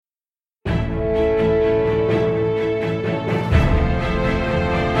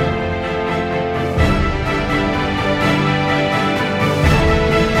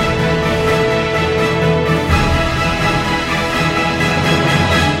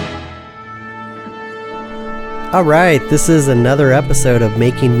All right, this is another episode of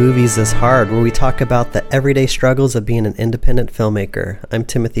Making Movies is Hard, where we talk about the everyday struggles of being an independent filmmaker. I'm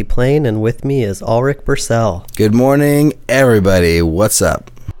Timothy Plain, and with me is Ulrich Bursell. Good morning, everybody. What's up?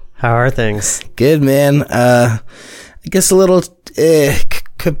 How are things? Good, man. I guess a little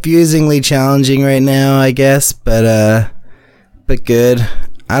confusingly challenging right now, I guess, but good.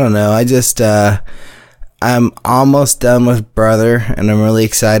 I don't know. I'm almost done with Brother, and I'm really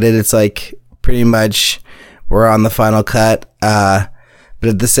excited. It's like pretty much we're on the final cut, but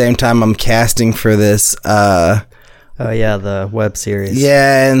at the same time, I'm casting for this. Oh yeah, the web series.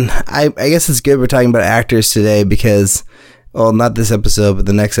 Yeah, and I guess it's good we're talking about actors today because, well, not this episode, but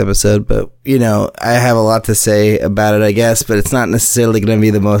the next episode. But, you know, I have a lot to say about it, I guess, but it's not necessarily going to be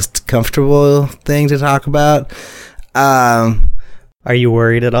the most comfortable thing to talk about. Are you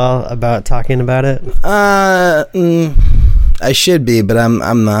worried at all about talking about it? I should be, but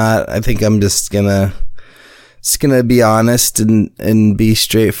I'm not. I think I'm just gonna be honest and be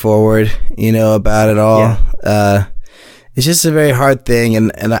straightforward, you know, about it all. Yeah. It's just a very hard thing,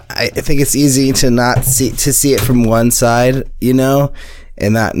 and I think it's easy to see it from one side, you know,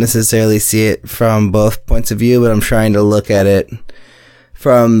 and not necessarily see it from both points of view, but I'm trying to look at it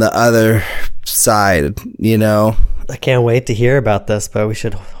from the other side, you know. I can't wait to hear about this, but we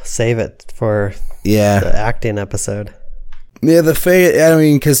should save it for the acting episode. Yeah,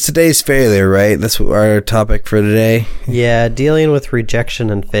 because today's failure, right? That's our topic for today. Yeah, dealing with rejection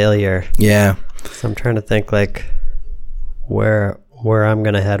and failure. Yeah. So I'm trying to think, like, where I'm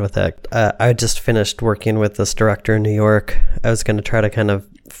going to head with it. I just finished working with this director in New York. I was going to try to kind of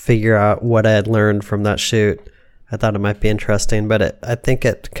figure out what I had learned from that shoot. I thought it might be interesting, but I think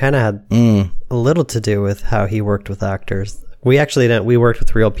it kind of had a little to do with how he worked with actors. We actually didn't. We worked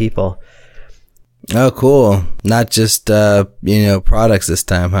with real people. Oh, cool. Not just, products this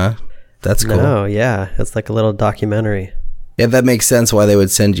time, huh? That's cool. No, yeah. It's like a little documentary. Yeah, that makes sense why they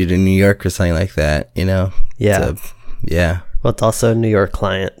would send you to New York or something like that, you know? Yeah. Yeah. Well, it's also a New York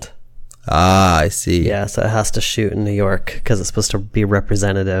client. Ah, I see. Yeah, so it has to shoot in New York because it's supposed to be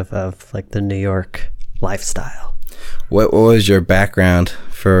representative of, like, the New York lifestyle. What was your background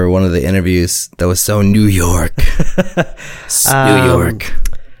for one of the interviews that was so New York? New York.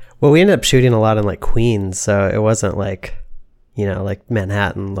 Well, we ended up shooting a lot in, like, Queens, so it wasn't like, you know, like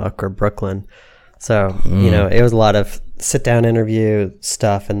Manhattan look or Brooklyn. So, you know, it was a lot of sit-down interview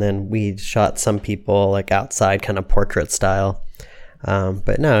stuff, and then we shot some people, like, outside kind of portrait style.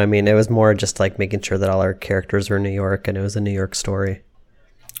 But no, I mean, it was more just, like, making sure that all our characters were in New York, and it was a New York story.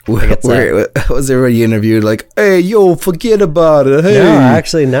 Where was everybody you interviewed like, hey, yo, forget about it? Hey. No,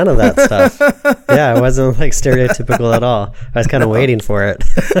 actually, none of that stuff. Yeah, it wasn't like stereotypical at all. I was kind of waiting for it.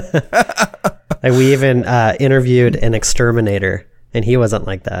 Like, we even interviewed an exterminator, and he wasn't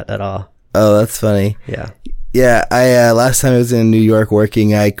like that at all. Oh, that's funny. Yeah. Yeah, I last time I was in New York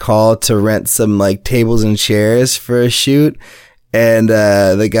working, I called to rent some like tables and chairs for a shoot, and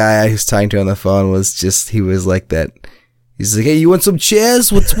the guy I was talking to on the phone he was like that. He's like, hey, you want some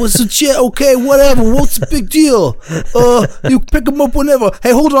chairs? What's a chair? Okay, whatever. What's the big deal? You pick them up whenever.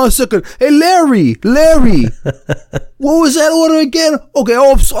 Hey, hold on a second. Hey, Larry. What was that order again? Okay,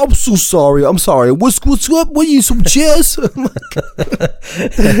 I'm so sorry. I'm sorry. What's up? What, you some chairs?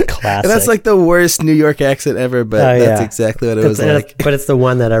 Classic. And that's like the worst New York accent ever, but that's exactly what it was like. But it's the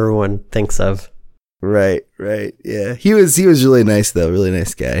one that everyone thinks of. Right. Yeah. He was really nice though. Really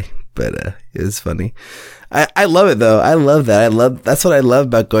nice guy. But it was funny. I love it though. I love that. That's what I love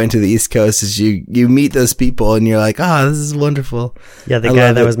about going to the East Coast is you meet those people and you're like, this is wonderful. Yeah, the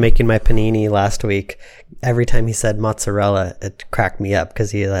guy that was making my panini last week, every time he said mozzarella, it cracked me up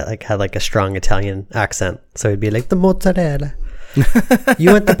because he like had like a strong Italian accent. So he'd be like, the mozzarella.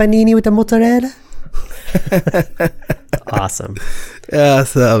 You want the panini with the mozzarella? Awesome. Yeah,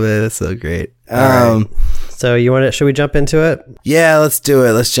 man, that's so great. Right. So should we jump into it? Yeah, let's do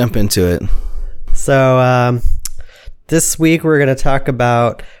it. Let's jump into it. So this week we're going to talk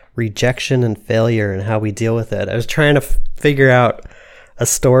about rejection and failure and how we deal with it. I was trying to figure out a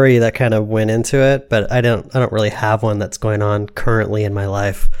story that kind of went into it, but I don't really have one that's going on currently in my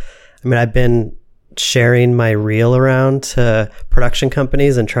life. I mean, I've been sharing my reel around to production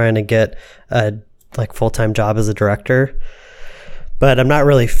companies and trying to get a like full-time job as a director, but I'm not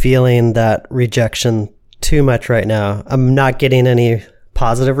really feeling that rejection too much right now. I'm not getting any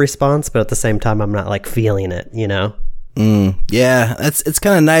positive response, but at the same time, I'm not like feeling it, you know? Yeah, it's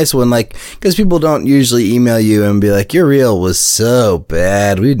kind of nice when like, because people don't usually email you and be like, your reel was so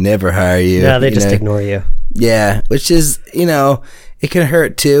bad, we'd never hire you. Yeah, they just ignore you. Yeah, which is, you know, it can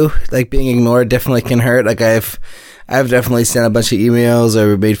hurt too. Like being ignored definitely can hurt. Like I've I've definitely sent a bunch of emails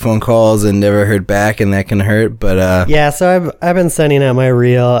or made phone calls and never heard back, and that can hurt. But yeah, so I've been sending out my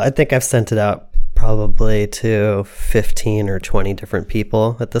reel. I think I've sent it out probably to 15 or 20 different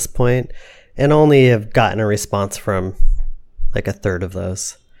people at this point, and only have gotten a response from like a third of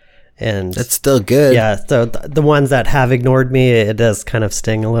those. And that's still good. Yeah, so the ones that have ignored me, it does kind of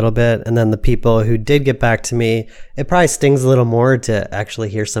sting a little bit. And then the people who did get back to me, it probably stings a little more to actually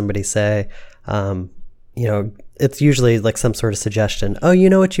hear somebody say, it's usually like some sort of suggestion. Oh, you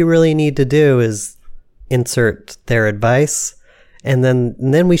know what you really need to do is insert their advice, and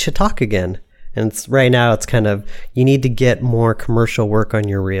then we should talk again. And right now it's kind of, you need to get more commercial work on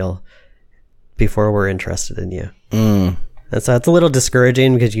your reel before we're interested in you. And so it's a little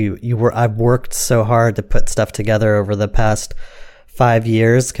discouraging because I've worked so hard to put stuff together over the past 5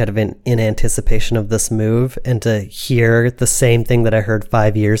 years, kind of in anticipation of this move, and to hear the same thing that I heard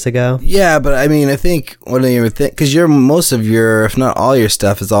 5 years ago. Yeah, but I mean, I think what do you think? Because most of your, if not all your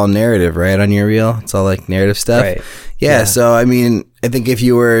stuff, is all narrative, right? On your reel, it's all like narrative stuff. Right. Yeah. So I mean, I think if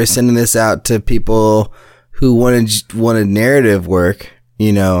you were sending this out to people who wanted narrative work,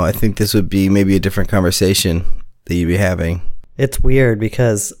 I think this would be maybe a different conversation that you'd be having. It's weird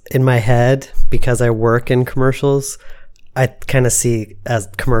because in my head, because I work in commercials, I kind of see as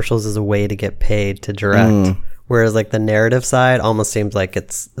commercials as a way to get paid to direct. Whereas like the narrative side almost seems like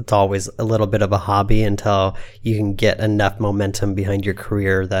it's always a little bit of a hobby until you can get enough momentum behind your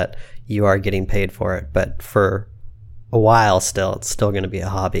career that you are getting paid for it. But for a while still, it's still going to be a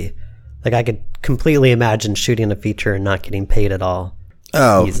hobby. Like I could completely imagine shooting a feature and not getting paid at all.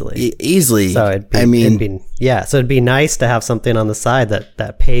 Oh, easily. Easily. So it'd be nice to have something on the side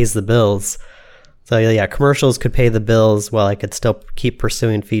that pays the bills. So yeah, commercials could pay the bills while I could still keep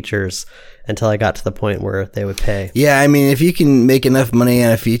pursuing features until I got to the point where they would pay. Yeah, I mean, if you can make enough money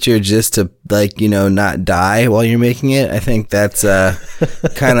on a feature just to not die while you're making it, I think that's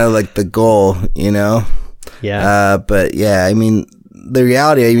kind of like the goal, Yeah. But yeah, I mean, the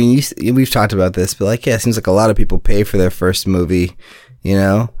reality, I mean, we've talked about this, but it seems like a lot of people pay for their first movie.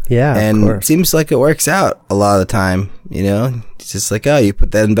 Yeah, and it seems like it works out a lot of the time. It's just like, oh, you put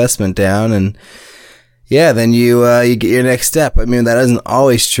that investment down, and yeah, then you get your next step. I mean, that isn't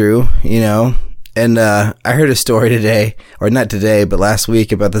always true, And I heard a story today, or not today, but last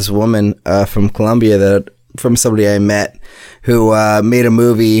week, about this woman from Colombia from somebody I met who made a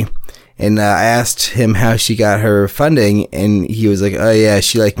movie. And I asked him how she got her funding, and he was like, oh yeah,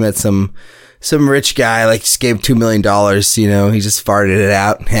 she met some rich guy, just gave $2 million, he just farted it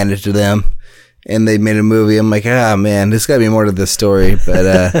out and handed it to them, and they made a movie. I'm like, man, there's gotta be more to this story.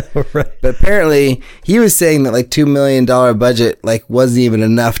 But, right. But apparently he was saying that $2 million budget, wasn't even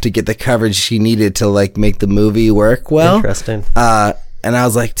enough to get the coverage she needed to make the movie work well. Interesting. And I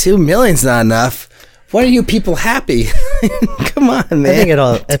was like, $2 million's not enough. Why are you people happy? Come on, man. I think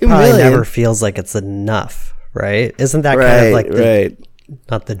it probably never feels like it's enough, right? Isn't that kind of right.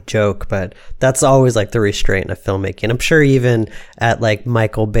 Not the joke, but that's always the restraint of filmmaking. I'm sure even at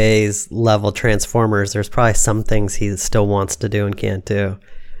Michael Bay's level Transformers, there's probably some things he still wants to do and can't do.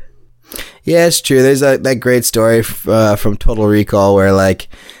 Yeah, it's true. There's that great story from Total Recall where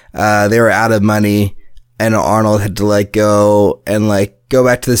they were out of money, and Arnold had to go and go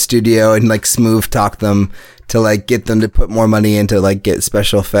back to the studio and smooth talk them to get them to put more money into get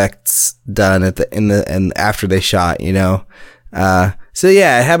special effects done and after they shot, So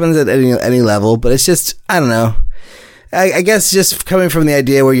yeah, it happens at any level, but it's just, I don't know. I guess just coming from the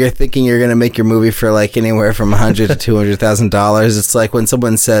idea where you're thinking you're going to make your movie for anywhere from $100,000 to $200,000, it's when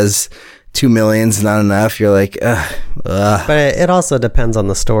someone says $2 million's not enough, you're like, ugh. But it also depends on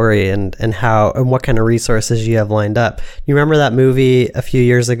the story and how and what kind of resources you have lined up. You remember that movie a few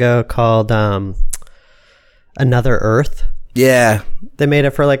years ago called Another Earth? Yeah. They made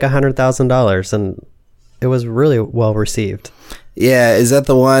it for $100,000 and it was really well received. Yeah, is that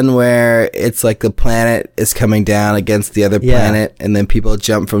the one where it's the planet is coming down against the other planet and then people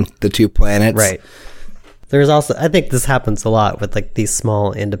jump from the two planets? Right. There's also, I think this happens a lot with these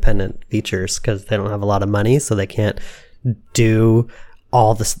small independent features because they don't have a lot of money, so they can't do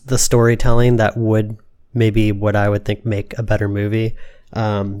all the storytelling that would maybe what I would think make a better movie.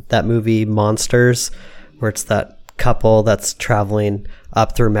 That movie Monsters, where it's that couple that's traveling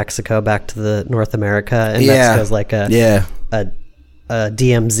up through Mexico back to the North America, and Mexico's a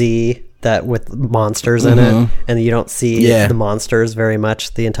DMZ that with monsters in it, and you don't see the monsters very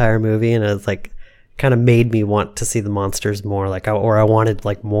much the entire movie, and it's kind of made me want to see the monsters more, or I wanted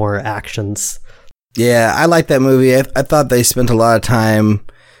more actions. Yeah, I like that movie. I thought they spent a lot of time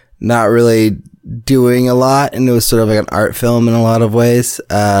not really doing a lot, and it was sort of an art film in a lot of ways.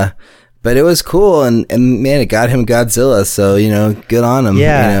 But it was cool, and man, it got him Godzilla, so, good on him.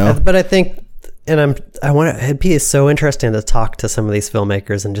 Yeah, but I think, it'd be so interesting to talk to some of these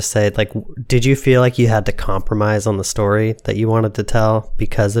filmmakers and just say, like, did you feel like you had to compromise on the story that you wanted to tell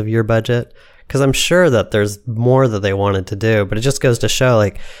because of your budget? Because I'm sure that there's more that they wanted to do, but it just goes to show,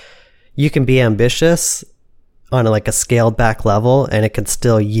 like, you can be ambitious on like a scaled back level, and it can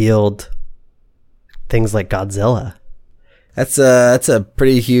still yield things like Godzilla. That's a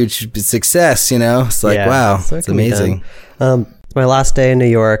pretty huge success, It's like, wow, so it's amazing. My last day in New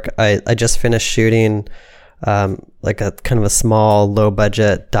York, I just finished shooting like a kind of a small, low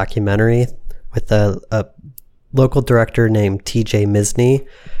budget documentary with a local director named TJ Misny.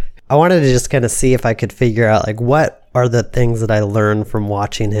 I wanted to just kind of see if I could figure out, like, what are the things that I learned from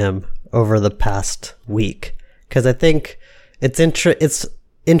watching him over the past week. Because I think it's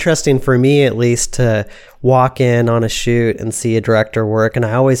interesting for me, at least, to walk in on a shoot and see a director work, and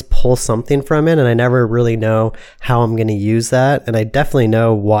I always pull something from it, and I never really know how I'm going to use that. And I definitely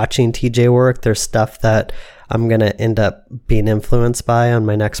know, watching TJ work, there's stuff that I'm going to end up being influenced by on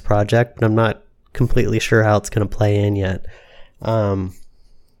my next project, but I'm not completely sure how it's going to play in yet.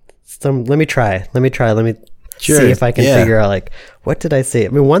 So let me try. Let me see if I can figure out, like, what did I see? I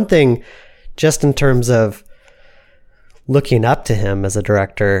mean, one thing, just in terms of looking up to him as a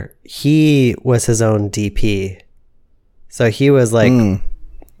director, he was his own DP. So he was like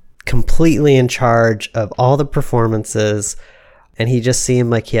completely in charge of all the performances, and he just seemed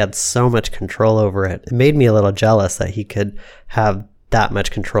like he had so much control over it. It made me a little jealous that he could have that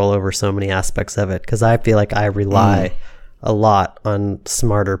much control over so many aspects of it, because I feel like I rely a lot on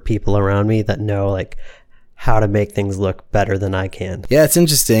smarter people around me that know, like, how to make things look better than I can. Yeah, it's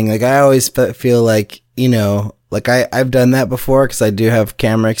interesting. Like, I always feel like, like I've done that before, because I do have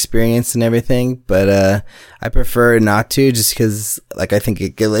camera experience and everything, but I prefer not to, just because, like, I think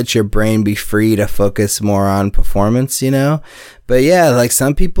it lets your brain be free to focus more on performance, But yeah, like,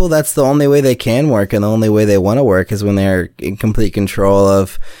 some people, that's the only way they can work, and the only way they want to work is when they're in complete control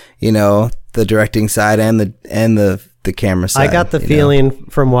of, the directing side and the camera side. I got the feeling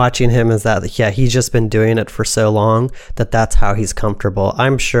from watching him is that, he's just been doing it for so long that's how he's comfortable.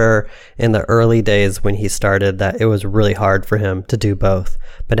 I'm sure in the early days when he started that it was really hard for him to do both,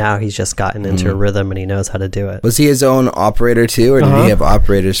 but now he's just gotten into a rhythm and he knows how to do it. Was he his own operator too, or did he have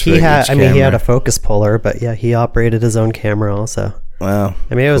operators for each camera? He had a focus puller, but he operated his own camera also. Wow.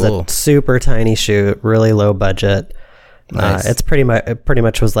 I mean, it was a super tiny shoot, really low budget. Nice. It's pretty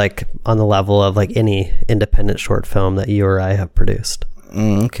much was like on the level of like any independent short film that you or I have produced.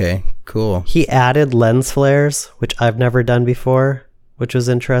 Okay, cool. He added lens flares, which I've never done before, which was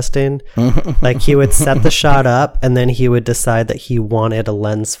interesting. Like, he would set the shot up, and then he would decide that he wanted a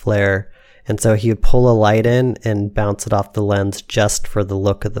lens flare, and so he would pull a light in and bounce it off the lens just for the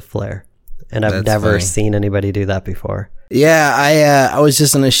look of the flare. And I've never seen anybody do that before. Yeah, I was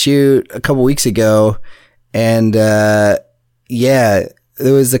just on a shoot a couple weeks ago. And, it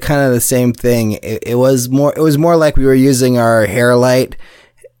was kind of the same thing. It was more like we were using our hair light,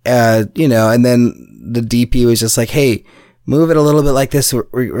 and then the DP was just like, hey, move it a little bit like this.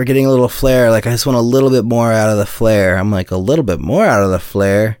 We're getting a little flare. Like, I just want a little bit more out of the flare. I'm like, a little bit more out of the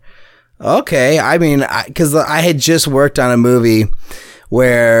flare. Okay. I mean, cause I had just worked on a movie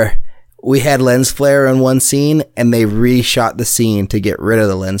where we had lens flare in one scene, and they reshot the scene to get rid of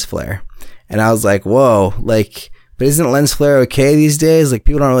the lens flare. And I was like, whoa, like, but isn't lens flare okay these days? Like,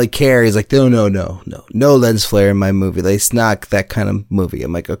 people don't really care. He's like, no lens flare in my movie. Like, it's not that kind of movie.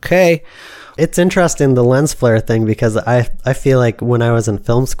 I'm like, okay. It's interesting, the lens flare thing, because I feel like when I was in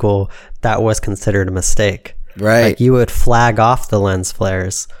film school, that was considered a mistake. Right. Like, you would flag off the lens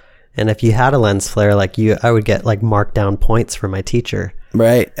flares. And if you had a lens flare, like, I would get like marked down points from my teacher.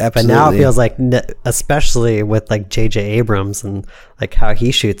 Right, absolutely. But now it feels like, especially with like J.J. Abrams and like how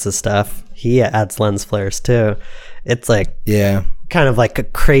he shoots his stuff, he adds lens flares too. It's like, kind of like a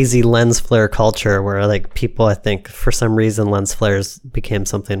crazy lens flare culture where like people, I think for some reason, lens flares became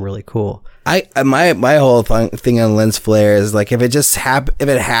something really cool. My whole thing on lens flare is like, if it just if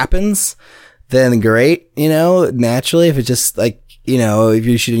it happens, then great, naturally. If it just like, if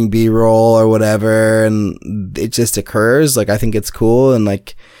you're shooting B-roll or whatever and it just occurs, like, I think it's cool, and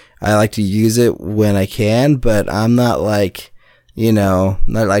like, I like to use it when I can, but I'm not like, not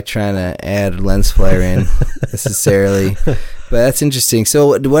like trying to add lens flare in necessarily. But that's interesting.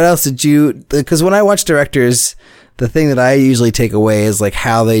 So what else because when I watch directors, the thing that I usually take away is like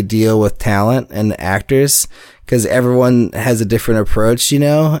how they deal with talent and actors, because everyone has a different approach,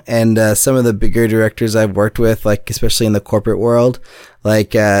 and some of the bigger directors I've worked with, like especially in the corporate world,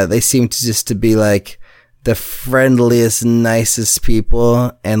 like they seem to be like the friendliest, nicest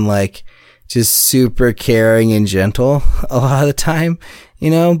people, and like just super caring and gentle a lot of the time,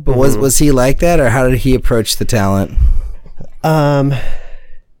 but was he like that, or how did he approach the talent?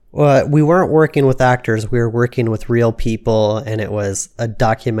 Well, we weren't working with actors. We were working with real people, and it was a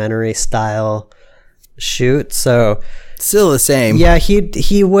documentary style shoot. So still the same. Yeah,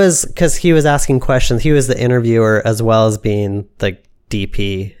 he was, because he was asking questions. He was the interviewer as well as being the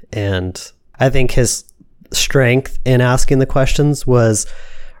DP. And I think his strength in asking the questions was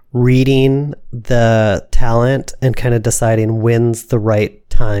reading the talent and kind of deciding when's the right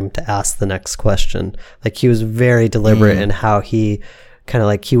time to ask the next question. Like, he was very deliberate in how he kind of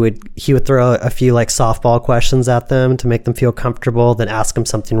like, he would throw a few like softball questions at them to make them feel comfortable, then ask them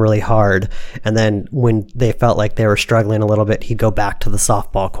something really hard. And then when they felt like they were struggling a little bit, he'd go back to the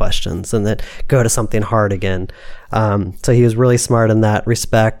softball questions and then go to something hard again. So he was really smart in that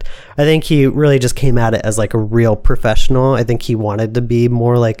respect. I think he really just came at it as like a real professional. I think he wanted to be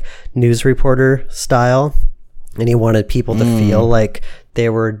more like news reporter style, and he wanted people to feel like they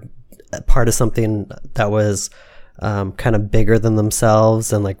were part of something that was kind of bigger than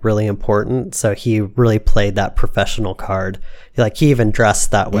themselves and like really important. So he really played that professional card. Like, he even dressed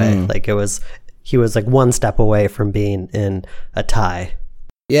that way. Like, he was like one step away from being in a tie.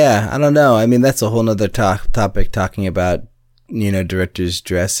 Yeah, I don't know. I mean, that's a whole nother topic, talking about, directors'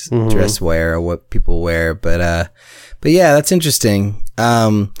 dress wear, or what people wear. But yeah, that's interesting.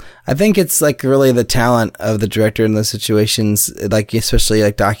 I think it's like really the talent of the director in those situations, like especially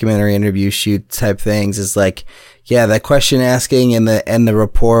like documentary interview shoot type things, is like, yeah, that question asking and the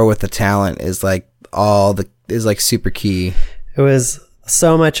rapport with the talent is like is like super key. It was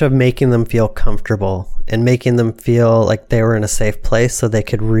so much of making them feel comfortable and making them feel like they were in a safe place so they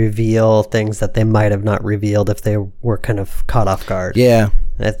could reveal things that they might have not revealed if they were kind of caught off guard. Yeah.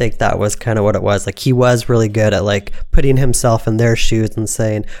 And I think that was kind of what it was. Like, he was really good at like putting himself in their shoes and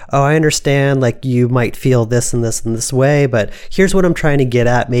saying, oh, I understand, like, you might feel this and this and this way, but here's what I'm trying to get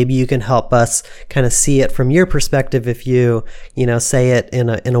at. Maybe you can help us kind of see it from your perspective if you, say it in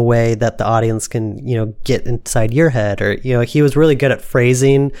a way that the audience can, get inside your head. Or, he was really good at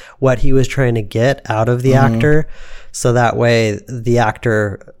phrasing what he was trying to get out of the actor. So that way the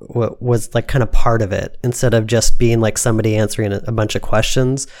actor was like kind of part of it, instead of just being like somebody answering a bunch of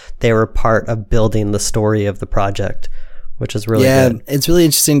questions. They were part of building the story of the project, which is really good. Yeah, it's really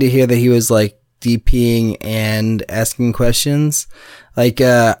interesting to hear that he was like DPing and asking questions. Like,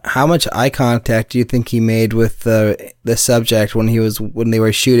 how much eye contact do you think he made with the subject when they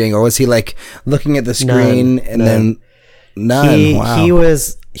were shooting? Or was he like looking at the screen then none? Wow.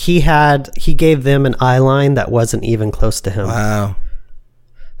 He gave them an eye line that wasn't even close to him. Wow.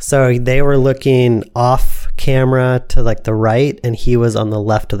 So they were looking off camera to like the right, and he was on the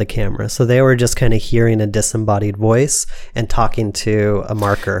left of the camera. So they were just kind of hearing a disembodied voice and talking to a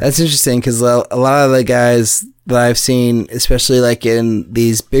marker. That's interesting, because a lot of the guys that I've seen, especially like in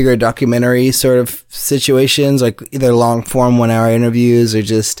these bigger documentary sort of situations, like either long form 1 hour interviews or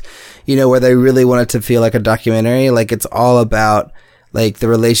just, where they really want it to feel like a documentary, like it's all about like the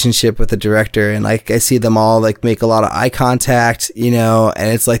relationship with the director. And like, I see them all like make a lot of eye contact, and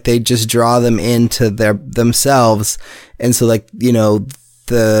it's like they just draw them into themselves. And so like,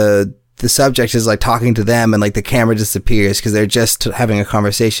 the subject is like talking to them, and like the camera disappears because they're just having a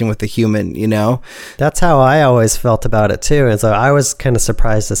conversation with the human, That's how I always felt about it too. And so I was kind of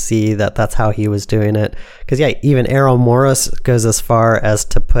surprised to see that that's how he was doing it. Because yeah, even Errol Morris goes as far as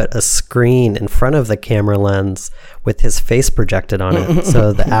to put a screen in front of the camera lens with his face projected on it.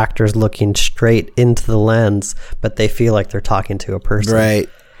 So the actor's looking straight into the lens, but they feel like they're talking to a person. Right.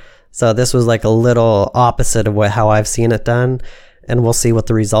 So this was like a little opposite of how I've seen it done. And we'll see what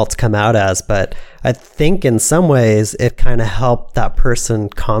the results come out as. But I think in some ways it kind of helped that person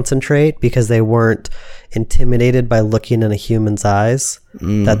concentrate, because they weren't intimidated by looking in a human's eyes.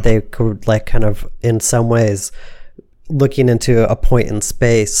 That they could like kind of, in some ways, looking into a point in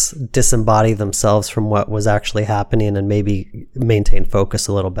space, disembody themselves from what was actually happening and maybe maintain focus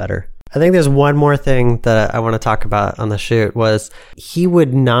a little better. I think there's one more thing that I want to talk about on the shoot was he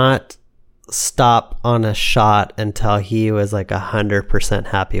would not stop on a shot until he was like 100%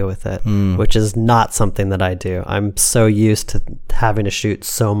 happy with it, which is not something that I do. I'm so used to having to shoot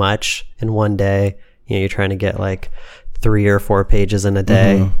so much in one day. You're trying to get like 3 or 4 pages in a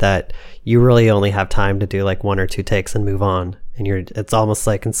day that you really only have time to do like 1 or 2 takes and move on. And it's almost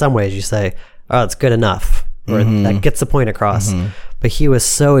like in some ways you say, oh, it's good enough, or that gets the point across. But he was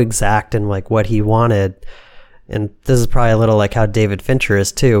so exact in like what he wanted. And this is probably a little like how David Fincher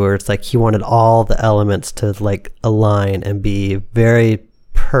is too, where it's like he wanted all the elements to like align and be very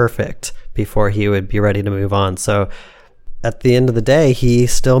perfect before he would be ready to move on. So at the end of the day, he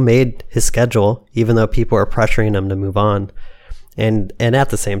still made his schedule, even though people were pressuring him to move on. And at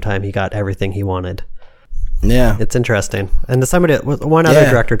the same time, he got everything he wanted. Yeah. It's interesting. And one other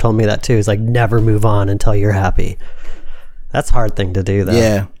director told me that too. He's like, never move on until you're happy. That's a hard thing to do, though.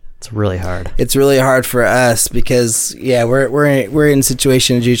 Yeah. It's really hard. It's really hard for us because, we're in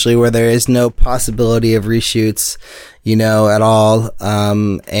situations usually where there is no possibility of reshoots, at all.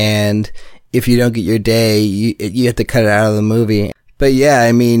 And if you don't get your day, you have to cut it out of the movie. But yeah,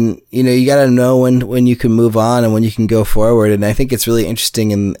 I mean, you got to know when you can move on and when you can go forward. And I think it's really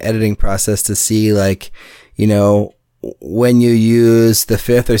interesting in the editing process to see, like, when you use the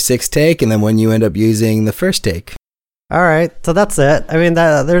 5th or 6th take and then when you end up using the first take. All right. So that's it. I mean,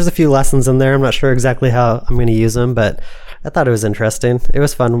 there's a few lessons in there. I'm not sure exactly how I'm going to use them, but I thought it was interesting. It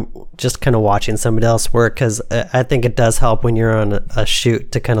was fun just kind of watching somebody else work, because I think it does help when you're on a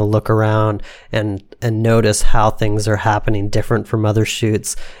shoot to kind of look around and notice how things are happening different from other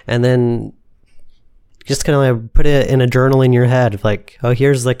shoots. And then just kind of like put it in a journal in your head, like, oh,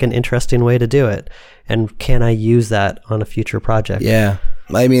 here's like an interesting way to do it. And can I use that on a future project? Yeah.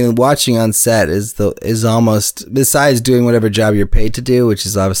 I mean, watching on set is almost, besides doing whatever job you're paid to do, which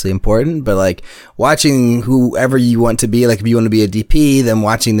is obviously important, but like watching whoever you want to be, like if you want to be a DP, then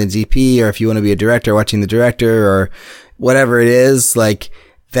watching the DP, or if you want to be a director, watching the director, or whatever it is, like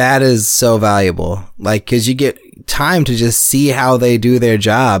that is so valuable. Like, cause you get time to just see how they do their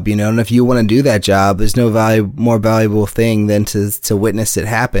job, and if you want to do that job, there's no more valuable thing than to witness it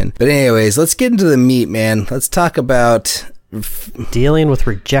happen. But anyways, let's get into the meat, man. Let's talk about dealing with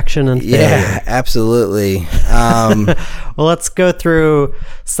rejection and failure. Yeah, absolutely. Well, let's go through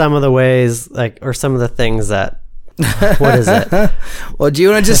some of the ways, or some of the things that, what is it? Well, do you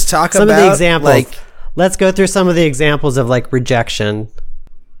want to just talk some about of the examples? Let's go through some of the examples of like rejection.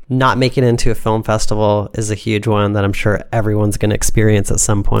 Not making it into a film festival is a huge one that I'm sure everyone's going to experience at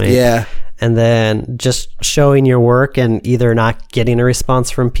some point. Yeah. And then just showing your work and either not getting a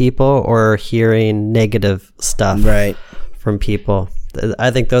response from people or hearing negative stuff from people. I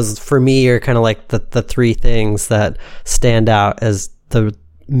think those, for me, are kind of like the three things that stand out as the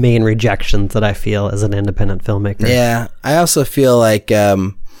main rejections that I feel as an independent filmmaker. Yeah. I also feel like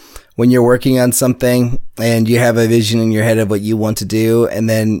when you're working on something and you have a vision in your head of what you want to do, and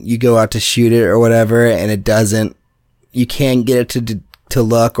then you go out to shoot it or whatever, and you can't get it to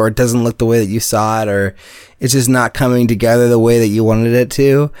look, or it doesn't look the way that you saw it, or it's just not coming together the way that you wanted it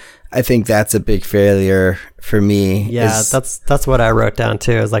to. I think that's a big failure for me. Yeah, that's what I wrote down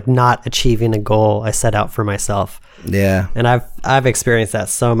too, is like not achieving a goal I set out for myself. Yeah. And I've experienced that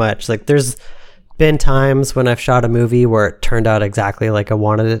so much. Like there's been times when I've shot a movie where it turned out exactly like I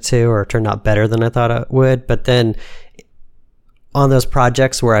wanted it to, or it turned out better than I thought it would. But then on those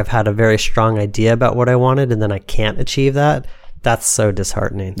projects where I've had a very strong idea about what I wanted and then I can't achieve that, that's so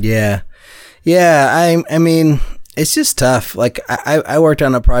disheartening. Yeah. Yeah. I mean, it's just tough. Like I worked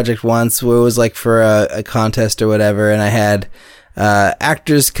on a project once where it was like for a contest or whatever, and I had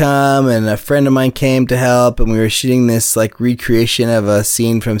actors come, and a friend of mine came to help, and we were shooting this like recreation of a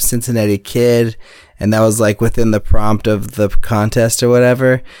scene from Cincinnati Kid, and that was like within the prompt of the contest or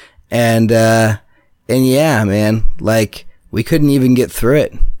whatever. And yeah, man, like we couldn't even get through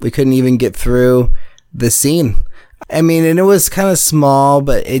it. We couldn't even get through the scene. I mean, and it was kind of small,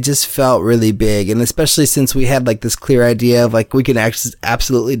 but it just felt really big. And especially since we had like this clear idea of like, we can actually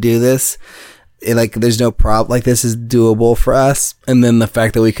absolutely do this. And, like, there's no problem. Like, this is doable for us. And then the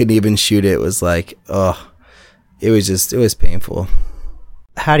fact that we couldn't even shoot it was like, it was painful.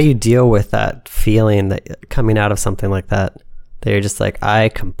 How do you deal with that feeling that coming out of something like that you're just like, I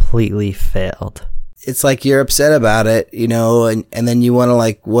completely failed? It's like you're upset about it, and then you want to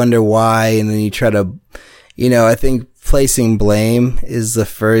like wonder why. And then you try to, I think placing blame is the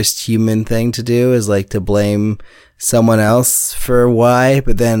first human thing to do, is like to blame someone else for why.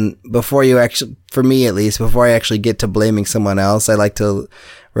 But then for me at least, before I actually get to blaming someone else, I like to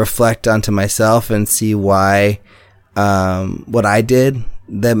reflect onto myself and see why, what I did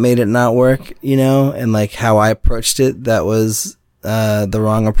that made it not work, and like how I approached it that was the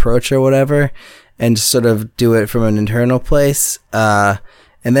wrong approach or whatever, and just sort of do it from an internal place.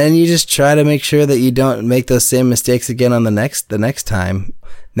 And then you just try to make sure that you don't make those same mistakes again on the next time.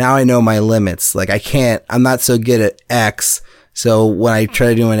 Now I know my limits. Like I'm not so good at X. So when I try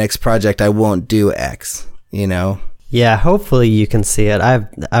to do my next project, I won't do X, Yeah. Hopefully you can see it.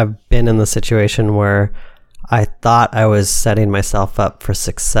 I've been in the situation where I thought I was setting myself up for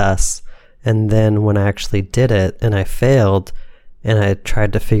success. And then when I actually did it and I failed and I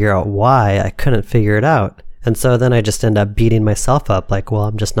tried to figure out why, I couldn't figure it out. And so then I just end up beating myself up like, well,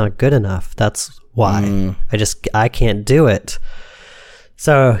 I'm just not good enough. That's why. I can't do it.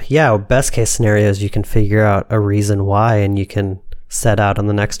 So yeah, best case scenario is you can figure out a reason why, and you can set out on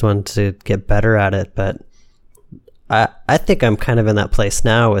the next one to get better at it. But I think I'm kind of in that place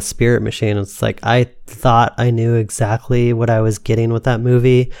now with Spirit Machine. It's like I thought I knew exactly what I was getting with that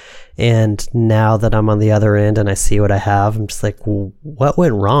movie, and now that I'm on the other end and I see what I have, I'm just like, what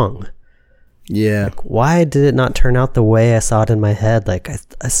went wrong? Yeah. Like, why did it not turn out the way I saw it in my head? Like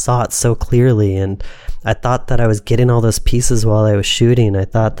I saw it so clearly, and I thought that I was getting all those pieces while I was shooting. I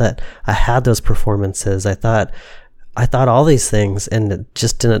thought that I had those performances. I thought all these things, and it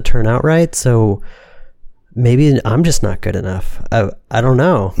just didn't turn out right. So maybe I'm just not good enough. I don't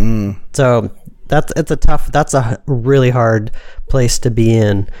know. So that's a really hard place to be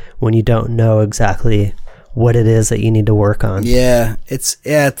in when you don't know exactly what it is that you need to work on. Yeah,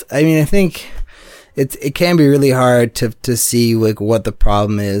 I mean, I think it can be really hard to see like what the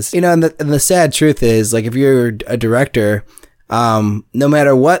problem is, and the sad truth is, like, if you're a director, no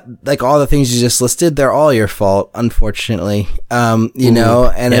matter what, like, all the things you just listed, they're all your fault, unfortunately. I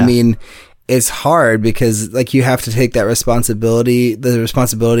mean, it's hard because, like, you have to take that the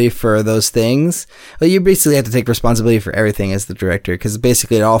responsibility for those things. Well, you basically have to take responsibility for everything as the director, because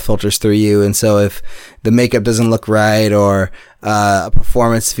basically it all filters through you. And so if the makeup doesn't look right, or a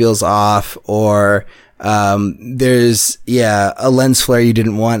performance feels off, or there's a lens flare you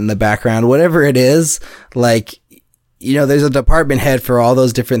didn't want in the background, whatever it is, like, there's a department head for all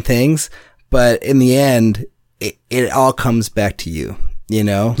those different things, but in the end, it all comes back to you.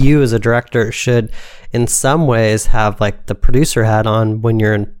 You as a director should in some ways have like the producer hat on when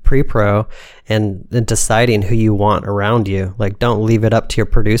you're in pre-pro and deciding who you want around you. Like, don't leave it up to your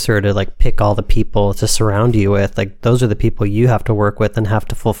producer to like pick all the people to surround you with. Like, those are the people you have to work with and have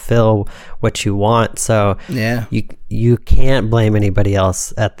to fulfill what you want. So yeah, you can't blame anybody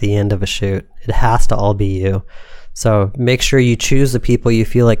else at the end of a shoot. It has to all be you. So make sure you choose the people you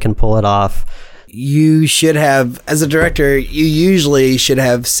feel like can pull it off. You should have, as a director, you usually should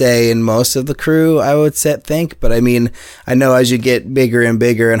have say in most of the crew, I would think. But I mean, I know as you get bigger and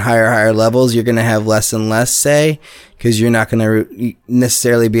bigger and higher levels, you're going to have less and less say, because you're not going to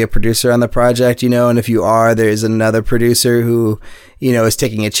necessarily be a producer on the project, and if you are, there's another producer who, is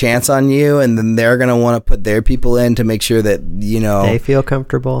taking a chance on you, and then they're going to want to put their people in to make sure that, they feel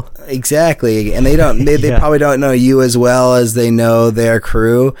comfortable. Exactly. And they probably don't know you as well as they know their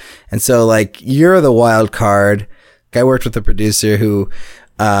crew. And so, like, you're the wild card. I worked with a producer who,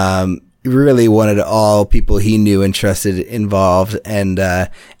 really wanted all people he knew and trusted involved, and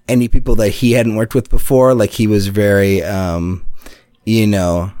any people that he hadn't worked with before, like, he was very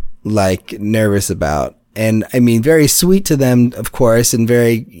like, nervous about. And I mean, very sweet to them, of course, and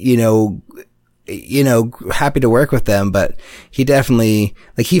very happy to work with them, but he definitely,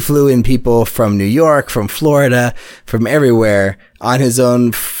 like, he flew in people from New York, from Florida, from everywhere on his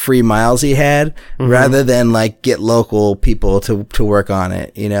own free miles he had, rather than like get local people to work on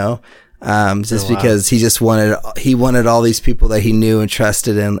it, because he just wanted all these people that he knew and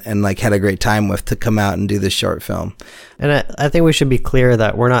trusted and like had a great time with to come out and do this short film. And I think we should be clear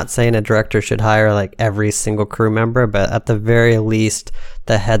that we're not saying a director should hire like every single crew member, but at the very least,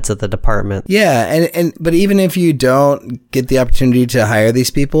 the heads of the department. Yeah, but even if you don't get the opportunity to hire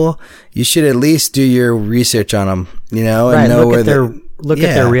these people, you should at least do your research on them, and know at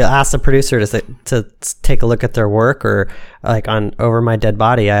their real. Ask the producer to take a look at their work, or like on Over My Dead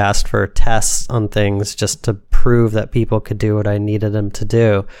Body, I asked for tests on things just to prove that people could do what I needed them to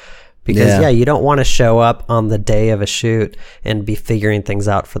do. Because you don't want to show up on the day of a shoot and be figuring things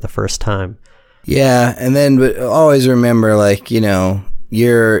out for the first time. Yeah, and then but always remember, like,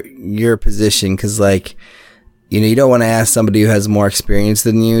 your position, because like, you don't want to ask somebody who has more experience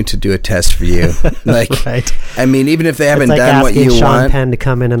than you to do a test for you. Like, right. I mean, even if they haven't done what you want. Sean Penn to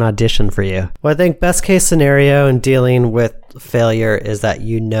come in and audition for you. Well, I think best case scenario in dealing with failure is that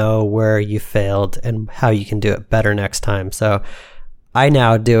you know where you failed and how you can do it better next time. So I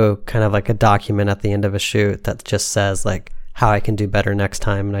now do kind of like a document at the end of a shoot that just says like how I can do better next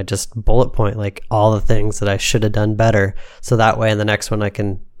time. And I just bullet point like all the things that I should have done better. So that way in the next one I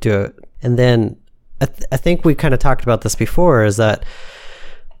can do it. And then I think we kind of talked about this before, is that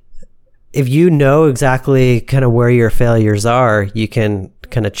if you know exactly kind of where your failures are, you can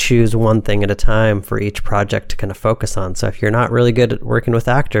kind of choose one thing at a time for each project to kind of focus on. So if you're not really good at working with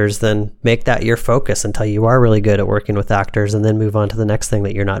actors, then make that your focus until you are really good at working with actors, and then move on to the next thing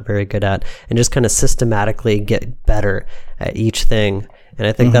that you're not very good at, and just kind of systematically get better at each thing. And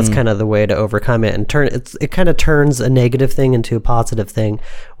I think that's kind of the way to overcome it, and it kind of turns a negative thing into a positive thing.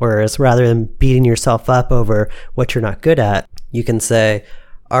 Whereas rather than beating yourself up over what you're not good at, you can say,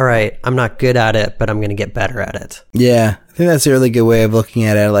 all right, I'm not good at it, but I'm going to get better at it. Yeah, I think that's a really good way of looking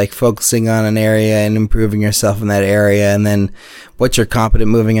at it, like focusing on an area and improving yourself in that area, and then what you're competent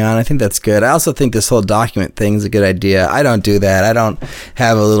moving on. I think that's good. I also think this whole document thing is a good idea. I don't do that. I don't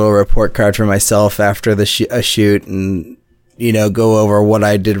have a little report card for myself after a shoot and, go over what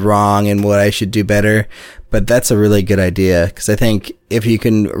I did wrong and what I should do better. But that's a really good idea, because I think if you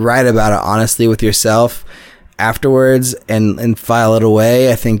can write about it honestly with yourself afterwards and file it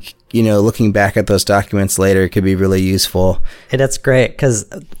away, I think, looking back at those documents later could be really useful. And that's great, because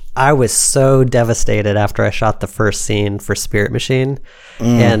I was so devastated after I shot the first scene for Spirit Machine,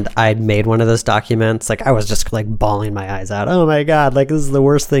 and I'd made one of those documents. Like, I was just like bawling my eyes out. Oh my God, like, this is the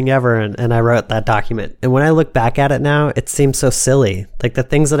worst thing ever. And I wrote that document. And when I look back at it now, it seems so silly. Like, the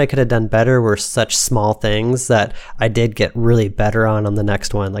things that I could have done better were such small things that I did get really better on the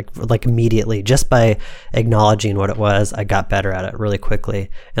next one. Like immediately, just by acknowledging what it was, I got better at it really quickly.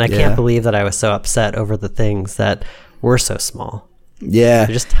 And I can't believe that I was so upset over the things that were so small. Yeah.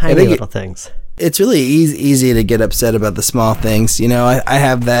 They're just tiny little things. It's really easy to get upset about the small things. I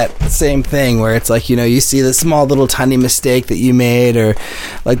have that same thing where it's like, you see the small little tiny mistake that you made, or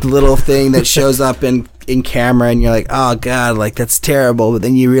like the little thing that shows up in camera, and you're like, oh God, like that's terrible. But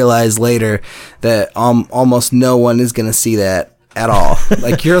then you realize later that almost no one is going to see that at all.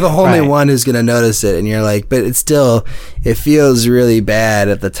 Like, you're the only one who's going to notice it, and you're like, but it feels really bad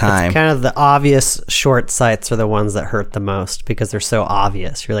at the time. It's kind of the obvious short sights are the ones that hurt the most, because they're so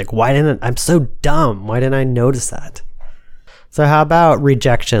obvious. You're like, I'm so dumb. Why didn't I notice that? So how about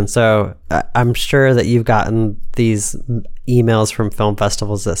rejection? So I'm sure that you've gotten these emails from film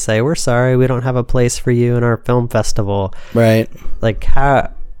festivals that say, we're sorry, we don't have a place for you in our film festival. Right. Like,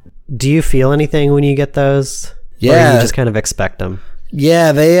 how do you feel anything when you get those? Yeah. Or you just kind of expect them?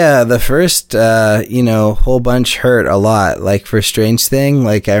 Yeah, they, the first, whole bunch hurt a lot. Like, for Strange Thing,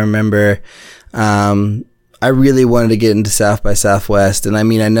 like, I remember, I really wanted to get into South by Southwest. And I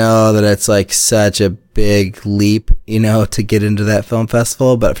mean, I know that it's like such a big leap, to get into that film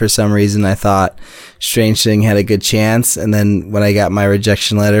festival, but for some reason I thought Strange Thing had a good chance. And then when I got my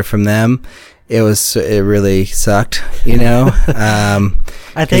rejection letter from them, it really sucked,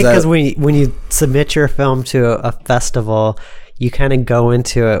 I think because when you submit your film to a festival, you kind of go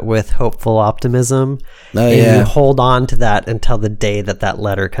into it with hopeful optimism, and you hold on to that until the day that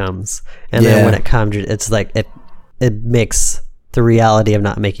letter comes, and then when it comes, it's like it makes the reality of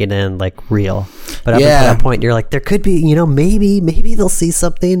not making it in like real. But up until that point, you're like, there could be, maybe they'll see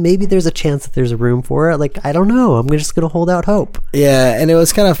something, maybe there's a chance that there's a room for it. Like, I don't know, I'm just gonna hold out hope. Yeah, and it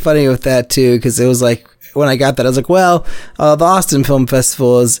was kind of funny with that too, because it was like, when I got that, I was like, well, the Austin Film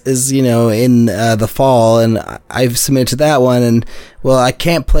Festival is in the fall, and I've submitted to that one, and well, I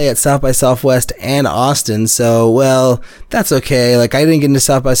can't play at South by Southwest and Austin, so well, that's okay. Like, I didn't get into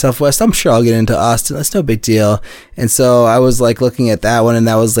South by Southwest, I'm sure I'll get into Austin, that's no big deal. And so I was like looking at that one, and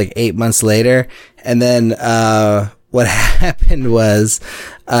that was like 8 months later, and then what happened was,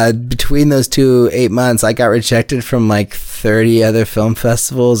 between those 8 months, I got rejected from like 30 other film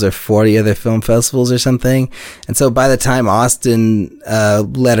festivals or 40 other film festivals or something. And so by the time Austin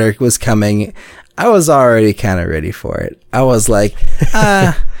letter was coming, I was already kind of ready for it. I was like, if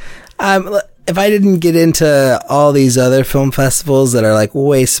I didn't get into all these other film festivals that are like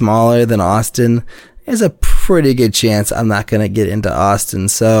way smaller than Austin, there's a pretty good chance I'm not going to get into Austin.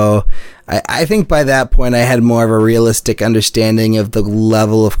 So I think by that point I had more of a realistic understanding of the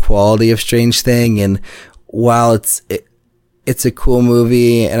level of quality of Strange Thing. And while it's a cool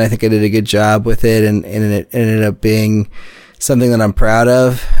movie, and I think I did a good job with it, and it ended up being something that I'm proud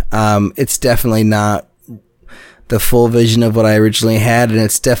of, it's definitely not the full vision of what I originally had, and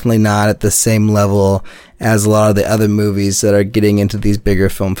it's definitely not at the same level as a lot of the other movies that are getting into these bigger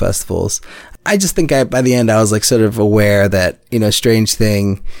film festivals. I just think by the end I was like sort of aware that, Strange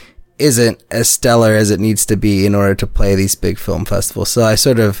Thing isn't as stellar as it needs to be in order to play these big film festivals. So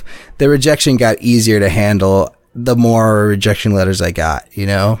the rejection got easier to handle the more rejection letters I got,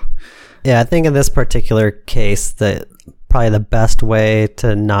 Yeah, I think in this particular case that probably the best way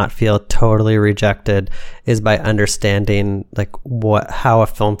to not feel totally rejected is by understanding like how a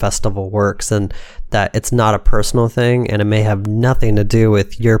film festival works, and that it's not a personal thing, and it may have nothing to do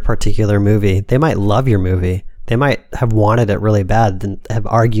with your particular movie. They might love your movie. They might have wanted it really bad and have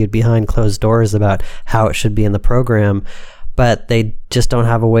argued behind closed doors about how it should be in the program, but they just don't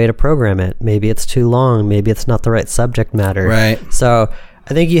have a way to program it. Maybe it's too long. Maybe it's not the right subject matter. Right. So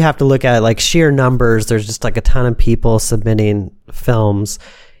I think you have to look at it like sheer numbers. There's just like a ton of people submitting films.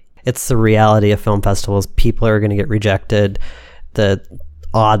 It's the reality of film festivals. People are going to get rejected. The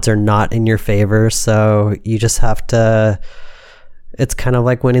odds are not in your favor. So you just have to it's kind of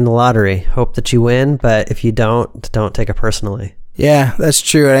like winning the lottery. Hope that you win, but if you don't take it personally. Yeah, that's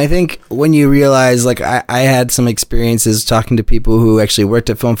true. And I think when you realize, like, I had some experiences talking to people who actually worked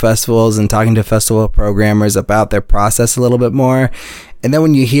at film festivals and talking to festival programmers about their process a little bit more. And then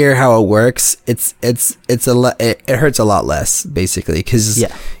when you hear how it works, it hurts a lot less, basically, because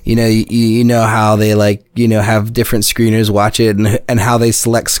you know how they have different screeners watch it and how they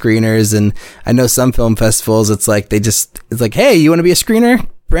select screeners. And I know some film festivals, it's like, hey, you want to be a screener?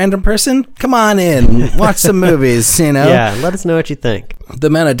 Random person, come on in, watch some movies, Yeah, let us know what you think. The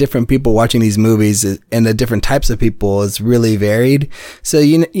amount of different people watching these movies and the different types of people is really varied. So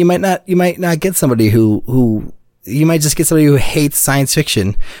you might not get somebody who you might just get somebody who hates science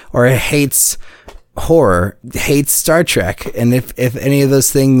fiction or hates horror, hates Star Trek. And if any of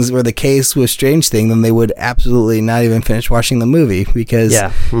those things were the case with Strange Thing, then they would absolutely not even finish watching the movie, because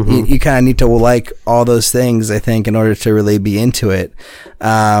you kind of need to like all those things, I think, in order to really be into it.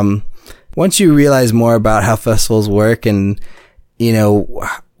 Once you realize more about how festivals work and,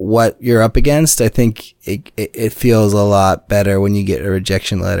 what you're up against, I think it feels a lot better when you get a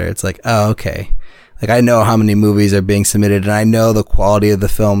rejection letter. It's like, oh, okay. Like, I know how many movies are being submitted, and I know the quality of the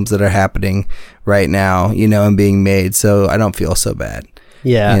films that are happening right now, and being made. So I don't feel so bad.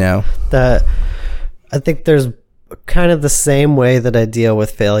 Yeah. I think there's kind of the same way that I deal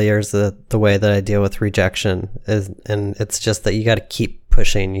with failures, the way that I deal with rejection and it's just that you got to keep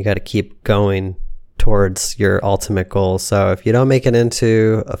pushing. You got to keep going towards your ultimate goal. So if you don't make it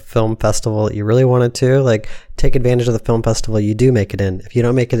into a film festival that you really wanted to, like, take advantage of the film festival you do make it in. If you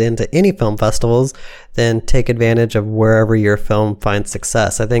don't make it into any film festivals, then take advantage of wherever your film finds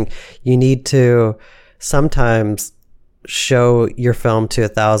success. I think you need to sometimes show your film to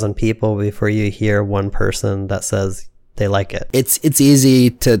 1,000 people before you hear one person that says they like it. It's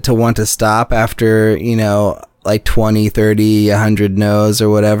easy to want to stop after, like 20, 30, 100 no's or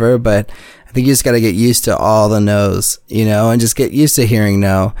whatever, but I think you just got to get used to all the no's, and just get used to hearing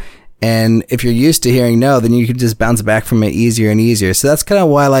no. And if you're used to hearing no, then you can just bounce back from it easier and easier. So that's kind of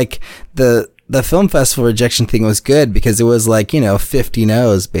why, like, the film festival rejection thing was good, because it was like, 50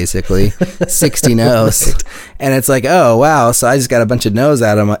 no's, basically 60 no's. And it's like, oh, wow. So I just got a bunch of no's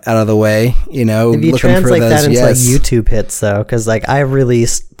out of the way, If you translate that into like YouTube hits, though, because like I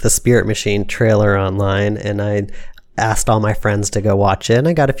released the Spirit Machine trailer online and I asked all my friends to go watch it, and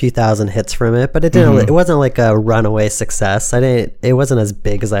I got a few thousand hits from it, but it didn't. It wasn't like a runaway success. It wasn't as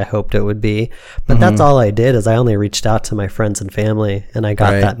big as I hoped it would be. But that's all I did, is I only reached out to my friends and family, and I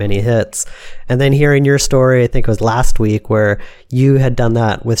got that many hits. And then hearing your story, I think it was last week, where you had done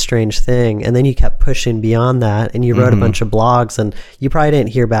that with Strange Thing, and then you kept pushing beyond that, and you wrote a bunch of blogs, and you probably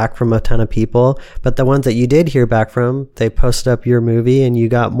didn't hear back from a ton of people, but the ones that you did hear back from, they posted up your movie and you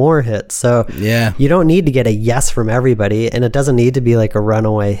got more hits. So you don't need to get a yes from everybody, and it doesn't need to be like a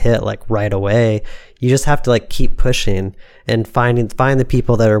runaway hit like right away. You just have to like keep pushing and find the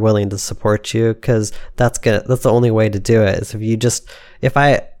people that are willing to support you, because that's the only way to do it. Is if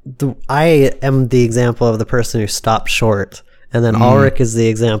I am the example of the person who stopped short, and then Ulrich is the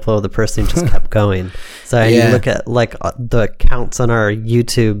example of the person who just kept going. So you look at like the counts on our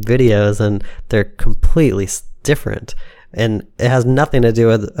YouTube videos, and they're completely different. And it has nothing to do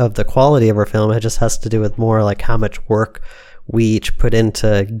with the quality of our film. It just has to do with more like how much work we each put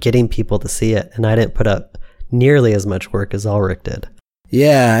into getting people to see it. And I didn't put up nearly as much work as Ulrich did.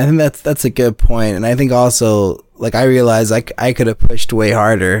 Yeah, I think that's a good point. And I think also, like, I realized I could have pushed way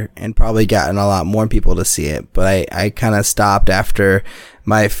harder and probably gotten a lot more people to see it. But I kind of stopped after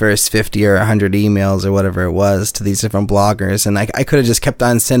my first 50 or 100 emails or whatever it was to these different bloggers. And I could have just kept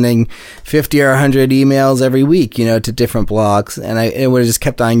on sending 50 or 100 emails every week, to different blogs. And it would have just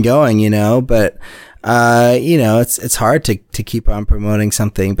kept on going, But, it's hard to keep on promoting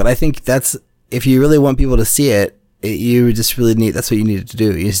something. But I think if you really want people to see it, you just really that's what you need to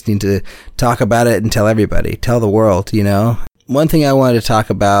do. You just need to talk about it and tell the world, One thing I wanted to talk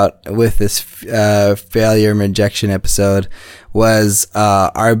about with this failure and rejection episode was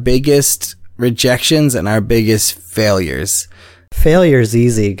our biggest rejections and our biggest failures. Failure is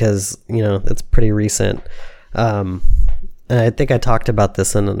easy because, it's pretty recent. And I think I talked about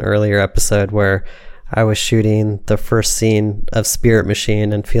this in an earlier episode where I was shooting the first scene of Spirit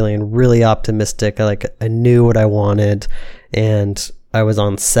Machine and feeling really optimistic. I knew what I wanted, and I was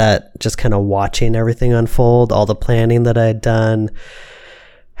on set just kind of watching everything unfold, all the planning that I had done,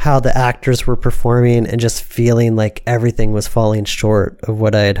 how the actors were performing, and just feeling like everything was falling short of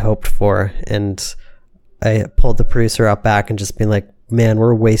what I had hoped for. And I pulled the producer out back and just being like, man,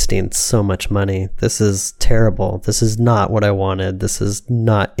 we're wasting so much money. This is terrible. This is not what I wanted. This is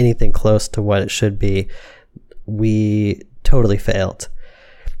not anything close to what it should be. We totally failed.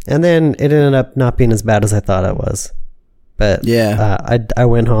 And then it ended up not being as bad as I thought it was. But I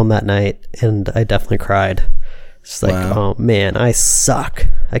went home that night and I definitely cried. It's like, oh man, I suck.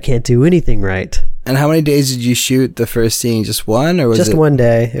 I can't do anything right. And how many days did you shoot the first scene? Just one, or was it? Just one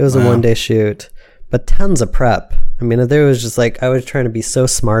day. It was a 1 day shoot, but tons of prep. I mean, there was just like, I was trying to be so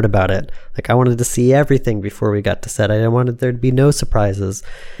smart about it. Like, I wanted to see everything before we got to set. I wanted there to be no surprises.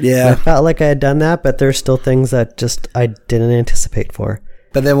 Yeah. And I felt like I had done that, but there's still things that just I didn't anticipate for.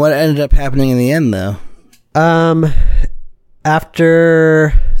 But then what ended up happening in the end, though?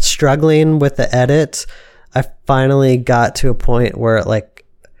 After struggling with the edit, I finally got to a point where it like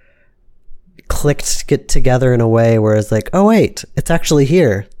clicked to get together in a way where it's like, oh wait, it's actually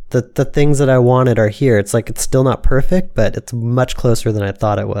here. The things that I wanted are here. It's like, it's still not perfect, but it's much closer than I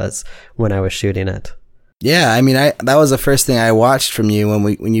thought it was when I was shooting it. Yeah, I mean, that was the first thing I watched from you when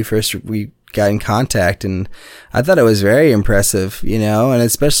we got in contact, and I thought it was very impressive, you know, and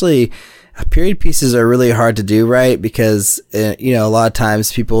especially period pieces are really hard to do right because, you know, a lot of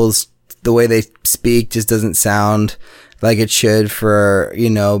times the way they speak just doesn't sound like it should for, you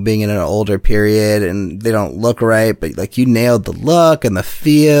know, being in an older period, and they don't look right, but like you nailed the look and the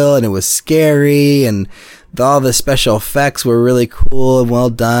feel, and it was scary, and all the special effects were really cool and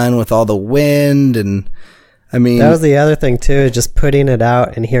well done with all the wind. And I mean, that was the other thing too, just putting it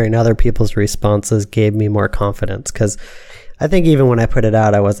out and hearing other people's responses gave me more confidence, because I think even when I put it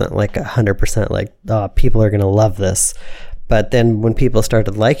out, I wasn't like 100% like, oh, people are going to love this. But then when people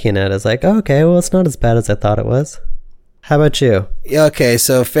started liking it, it's like, oh, okay, well, it's not as bad as I thought it was. How about you? Yeah, okay,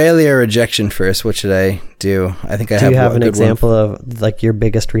 so failure or rejection first. What should I do? I think I have. Do you have an example of like your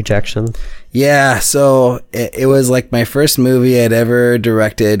biggest rejection? Yeah, so it was like my first movie I'd ever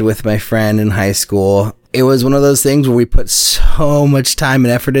directed with my friend in high school. It was one of those things where we put so much time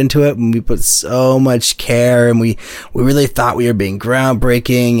and effort into it, and we put so much care, and we really thought we were being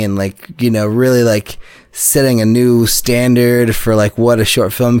groundbreaking and like, you know, really like setting a new standard for like what a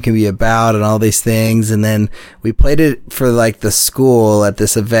short film can be about and all these things. And then we played it for like the school at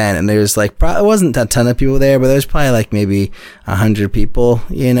this event, and there's like it wasn't a ton of people there, but there's probably like maybe 100 people,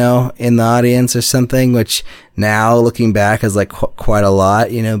 you know, in the audience or something, which now looking back is like quite a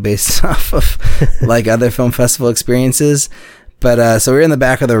lot, you know, based off of like other film festival experiences. But so we're in the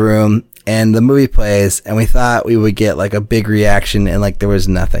back of the room and the movie plays, and we thought we would get like a big reaction, and like there was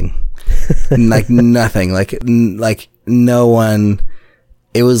nothing. Like nothing, like no one.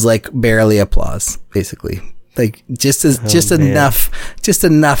 It was like barely applause, basically. Like just enough,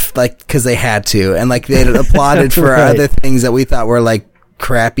 like because they had to, and like they applauded for right. Other things that we thought were like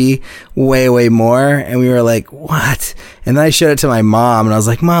crappy, way more, and we were like, what? And then I showed it to my mom, and I was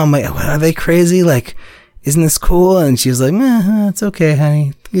like, Mom, wait, are they crazy? Like, isn't this cool? And she was like, it's okay,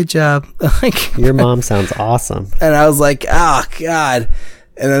 honey. Good job. Like, your mom sounds awesome. And I was like, oh God.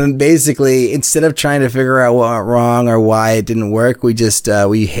 And then basically, instead of trying to figure out what went wrong or why it didn't work, we just,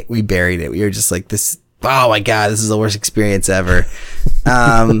 we buried it. We were just like, oh my God, this is the worst experience ever.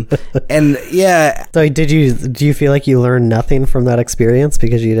 And yeah. So do you feel like you learned nothing from that experience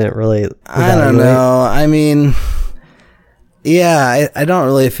because you didn't really evaluate? I don't know. I mean, yeah, I don't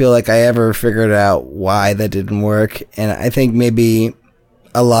really feel like I ever figured out why that didn't work. And I think maybe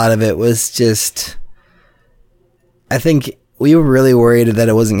a lot of it was just, I think we were really worried that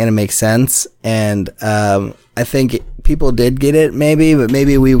it wasn't going to make sense. And I think people did get it maybe, but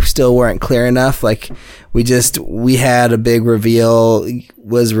maybe we still weren't clear enough. Like we had a big reveal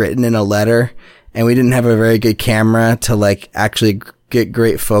was written in a letter, and we didn't have a very good camera to like actually get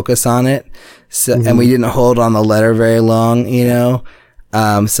great focus on it. So, and we didn't hold on the letter very long, you know?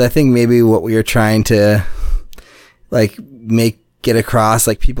 So I think maybe what we were trying to like get across,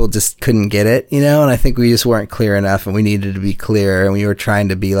 like people just couldn't get it, you know? And I think we just weren't clear enough, and we needed to be clear, and we were trying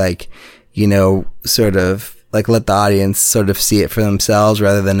to be like, you know, sort of like let the audience sort of see it for themselves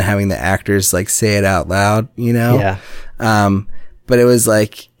rather than having the actors like say it out loud, you know? Yeah. But it was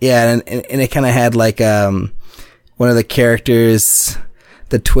like, yeah, and it kind of had like, one of the characters,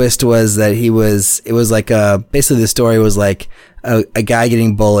 the twist was that it was like basically the story was like a guy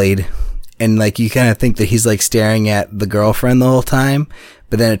getting bullied, and like you kind of think that he's like staring at the girlfriend the whole time,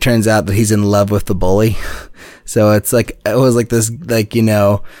 but then it turns out that he's in love with the bully. So it was like this, like, you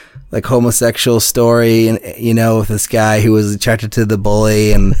know, like homosexual story, and you know, with this guy who was attracted to the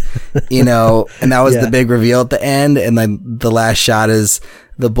bully, and you know, and that was the big reveal at the end. And then the last shot is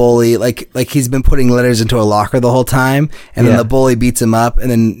the bully, like he's been putting letters into a locker the whole time, and then the bully beats him up,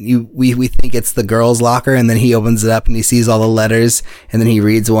 and then we think it's the girl's locker, and then he opens it up and he sees all the letters, and then he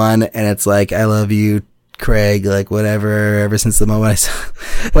reads one, and it's like, I love you, Craig, like whatever, ever since the moment I saw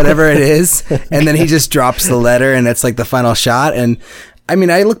whatever it is. And then he just drops the letter and it's like the final shot. And I mean,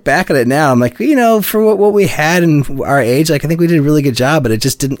 I look back at it now, I'm like, for what we had in our age, like I think we did a really good job, but it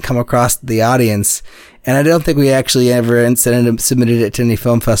just didn't come across the audience. And I don't think we actually ever submitted it to any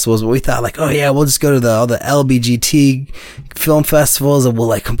film festivals, but we thought like, oh yeah, we'll just go to all the LBGT film festivals and we'll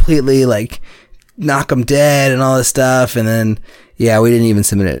like completely like knock them dead and all this stuff. And then, yeah, we didn't even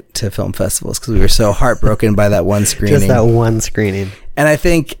submit it to film festivals because we were so heartbroken by that one screening. Just that one screening. And I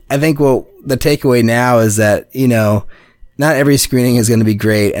think what the takeaway now is that, not every screening is going to be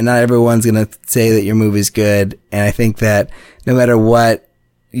great and not everyone's going to say that your movie's good. And I think that no matter what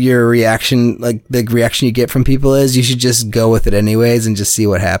your reaction, like the reaction you get from people is, you should just go with it anyways and just see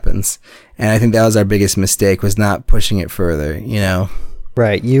what happens. And I think that was our biggest mistake, was not pushing it further,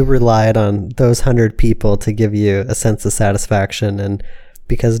 Right. You relied on those 100 people to give you a sense of satisfaction. And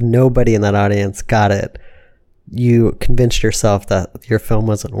because nobody in that audience got it, you convinced yourself that your film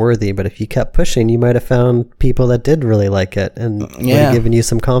wasn't worthy. But if you kept pushing, you might have found people that did really like it and would have given you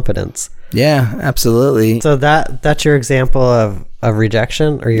some confidence. Yeah, absolutely. So that's your example of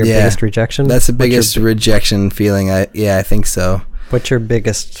rejection, or your biggest rejection? That's the biggest rejection feeling. I think so. What's your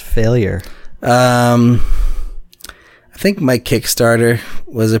biggest failure? I think my Kickstarter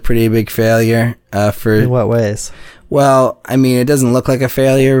was a pretty big failure. In what ways? Well, I mean, it doesn't look like a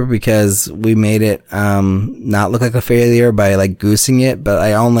failure because we made it not look like a failure by like goosing it, but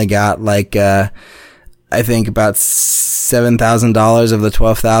I only got like I think about $7,000 of the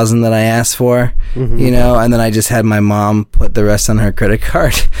 $12,000 that I asked for, and then I just had my mom put the rest on her credit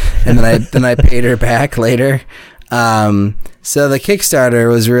card, and then I paid her back later. So the Kickstarter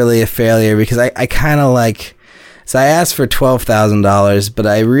was really a failure because I kind of like. So I asked for $12,000, but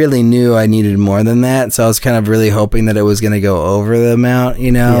I really knew I needed more than that. So I was kind of really hoping that it was going to go over the amount,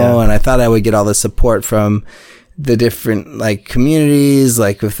 and I thought I would get all the support from the different like communities,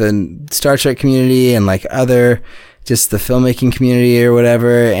 like with the Star Trek community and like other, just the filmmaking community or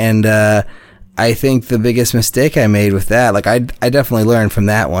whatever. And, I think the biggest mistake I made with that, like I definitely learned from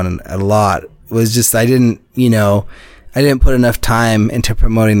that one a lot, was just, I didn't put enough time into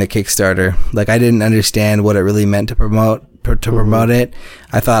promoting the Kickstarter. Like I didn't understand what it really meant to promote it.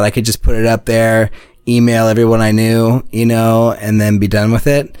 I thought I could just put it up there, email everyone I knew, and then be done with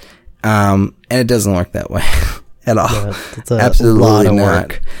it. And it doesn't work that way at all. Yeah, it's absolutely lot of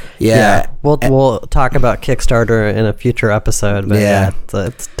work. Yeah. We'll talk about Kickstarter in a future episode, but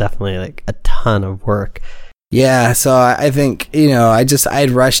it's definitely like a ton of work. Yeah, so I think,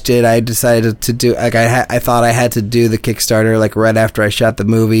 I'd rushed it. I decided to do, like, I thought I had to do the Kickstarter, like, right after I shot the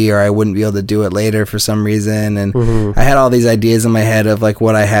movie, or I wouldn't be able to do it later for some reason. And I had all these ideas in my head of, like,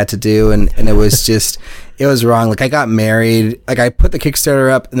 what I had to do, and it was just, it was wrong. Like, I got married, like, I put the Kickstarter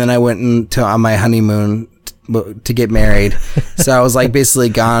up, and then I went on my honeymoon to get married. So I was, like, basically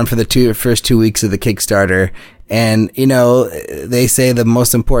gone for the first 2 weeks of the Kickstarter. And, they say the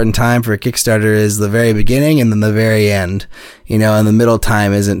most important time for a Kickstarter is the very beginning and then the very end, and the middle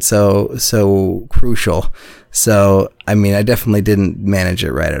time isn't so crucial. So, I mean, I definitely didn't manage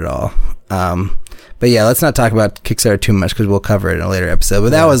it right at all. But yeah, let's not talk about Kickstarter too much because we'll cover it in a later episode. But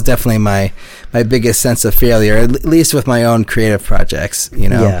that was definitely my biggest sense of failure, at least with my own creative projects,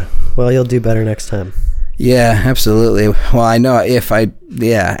 Yeah. Well, you'll do better next time. Yeah, absolutely. Well, I know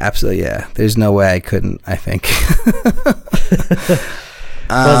absolutely, yeah. There's no way I couldn't, I think.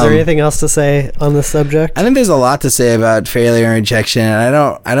 Is there anything else to say on this subject? I think there's a lot to say about failure and rejection,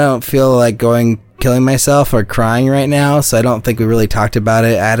 and I don't feel like killing myself or crying right now, so I don't think we really talked about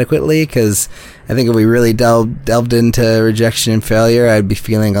it adequately, because I think if we really delved into rejection and failure, I'd be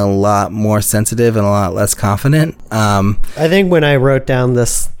feeling a lot more sensitive and a lot less confident. I think when I wrote down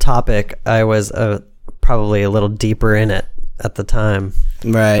this topic, I was probably a little deeper in it at the time.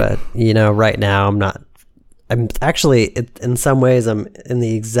 Right. But, right now I'm actually, in some ways, I'm in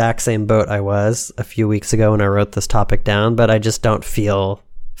the exact same boat I was a few weeks ago when I wrote this topic down, but I just don't feel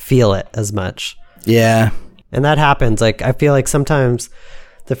it as much. Yeah. And that happens. Like, I feel like sometimes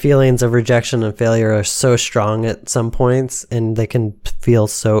the feelings of rejection and failure are so strong at some points, and they can feel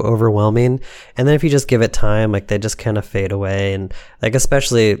so overwhelming. And then if you just give it time, like, they just kind of fade away. And like,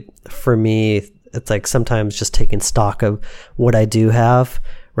 especially for me, it's like sometimes just taking stock of what I do have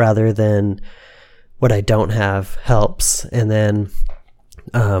rather than what I don't have helps. And then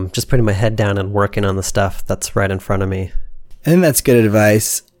just putting my head down and working on the stuff that's right in front of me. I think that's good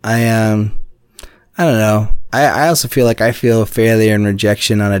advice. I don't know. I also feel like I feel failure and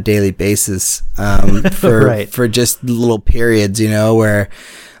rejection on a daily basis for just little periods, where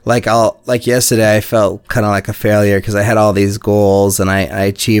like yesterday, I felt kind of like a failure because I had all these goals and I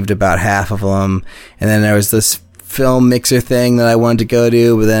achieved about half of them. And then there was this film mixer thing that I wanted to go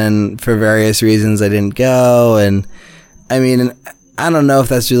to, but then for various reasons I didn't go. And I mean, I don't know if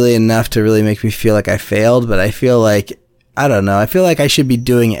that's really enough to really make me feel like I failed, but I feel like, I don't know, I feel like I should be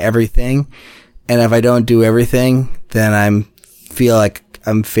doing everything. And if I don't do everything, then feel like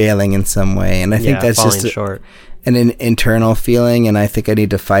I'm failing in some way. And I think that's just short. An internal feeling, and I think I need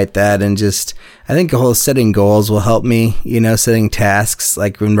to fight that. And just, I think the whole setting goals will help me, setting tasks,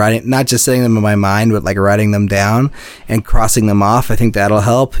 like when writing, not just setting them in my mind, but like writing them down and crossing them off. I think that'll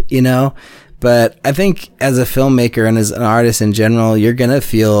help, But I think as a filmmaker and as an artist in general, you're going to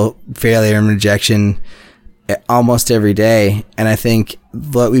feel failure and rejection almost every day. And I think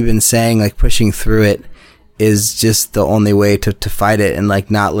what we've been saying, like pushing through it, is just the only way to fight it, and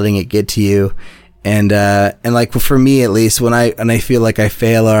like not letting it get to you. And like for me, at least, when I feel like I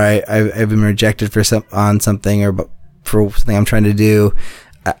fail or I've been rejected on something or for something I'm trying to do,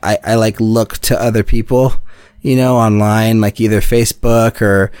 I like look to other people, online, like either Facebook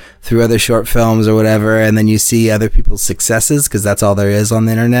or through other short films or whatever. And then you see other people's successes, because that's all there is on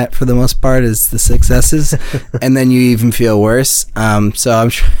the internet for the most part, is the successes. And then you even feel worse. So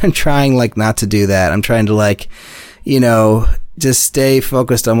I'm trying like not to do that. I'm trying to like, just stay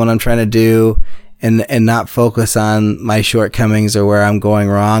focused on what I'm trying to do. And not focus on my shortcomings or where I'm going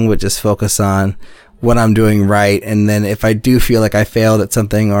wrong, but just focus on what I'm doing right. And then if I do feel like I failed at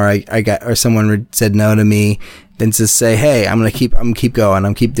something, or or someone said no to me, then just say, hey, I'm keep going.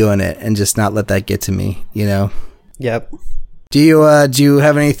 I'm keep doing it, and just not let that get to me, Yep. Do you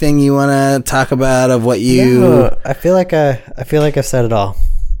have anything you want to talk about of what you? No, I feel like I've said it all.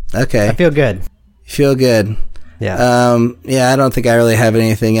 Okay. I feel good. Feel good. Yeah. I don't think I really have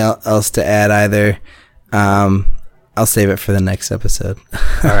anything else to add either. I'll save it for the next episode.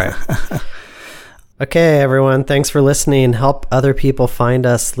 All right. Okay, everyone. Thanks for listening. Help other people find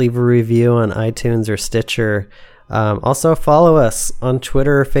us. Leave a review on iTunes or Stitcher. Also, follow us on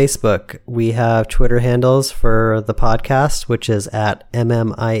Twitter or Facebook. We have Twitter handles for the podcast, which is at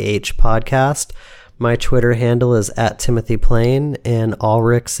MMIH Podcast. My Twitter handle is at Timothy Plain, and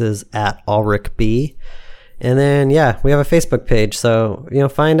Ulrich's is at UlrichB. And then, we have a Facebook page. So,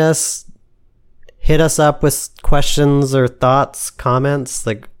 find us, hit us up with questions or thoughts, comments.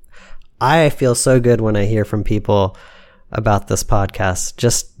 Like, I feel so good when I hear from people about this podcast,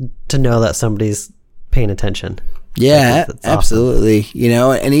 just to know that somebody's paying attention. Yeah, absolutely.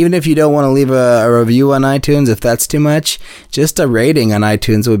 Awesome. And even if you don't want to leave a review on iTunes, if that's too much, just a rating on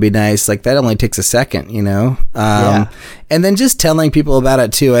iTunes would be nice. Like that only takes a second, and then just telling people about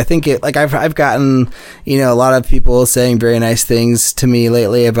it too. I think I've gotten, a lot of people saying very nice things to me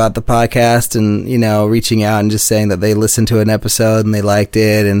lately about the podcast, and, reaching out and just saying that they listened to an episode and they liked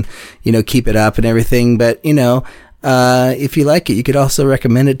it, and, keep it up and everything. But, if you like it, you could also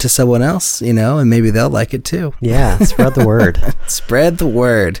recommend it to someone else, and maybe they'll like it too. Yeah, spread the word. Spread the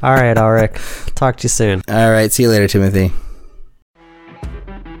word. All right, Ulrich. Talk to you soon. All right, see you later, Timothy.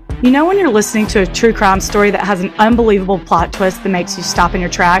 When you're listening to a true crime story that has an unbelievable plot twist that makes you stop in your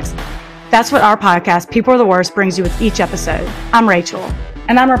tracks? That's what our podcast, People Are the Worst, brings you with each episode. I'm Rachel.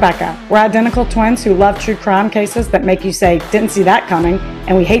 And I'm Rebecca. We're identical twins who love true crime cases that make you say, didn't see that coming,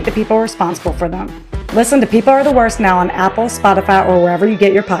 and we hate the people responsible for them. Listen to People Are the Worst now on Apple, Spotify, or wherever you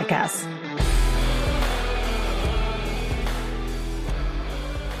get your podcasts.